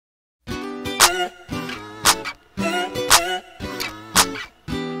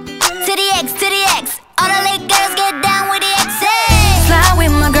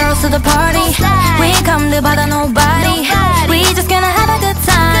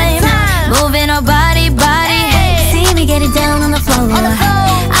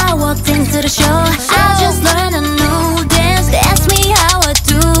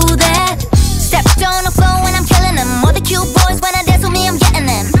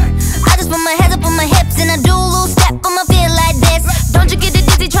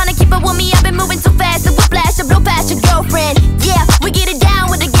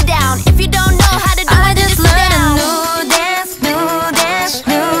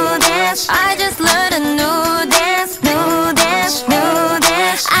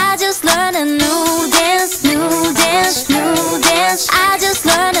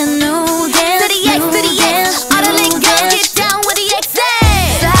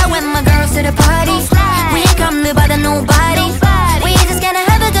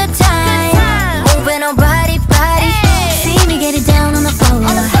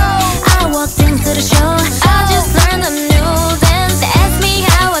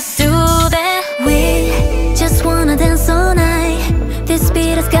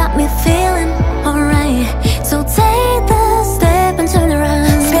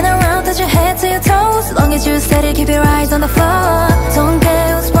keep your eyes on the floor. Don't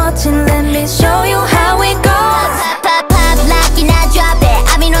care who's watching, let me show you how it goes. Pop, pop, pop, like it, now drop it.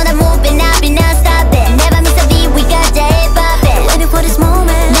 I mean, know that moving, I'll be now stop it. Never miss a beat, we got the hip-hop it. Waiting for this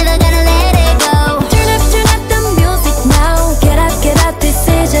moment, never gonna let it go. Turn up the music now. Get up, this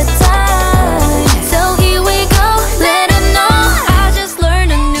is your time. So here we go, let them know I just learned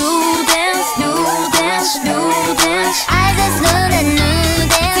a new dance, new dance, new dance. I just learned a new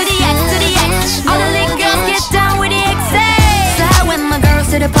dance. To the X, all the little girls get down with the X. So when my girls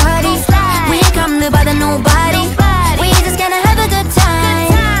to the party.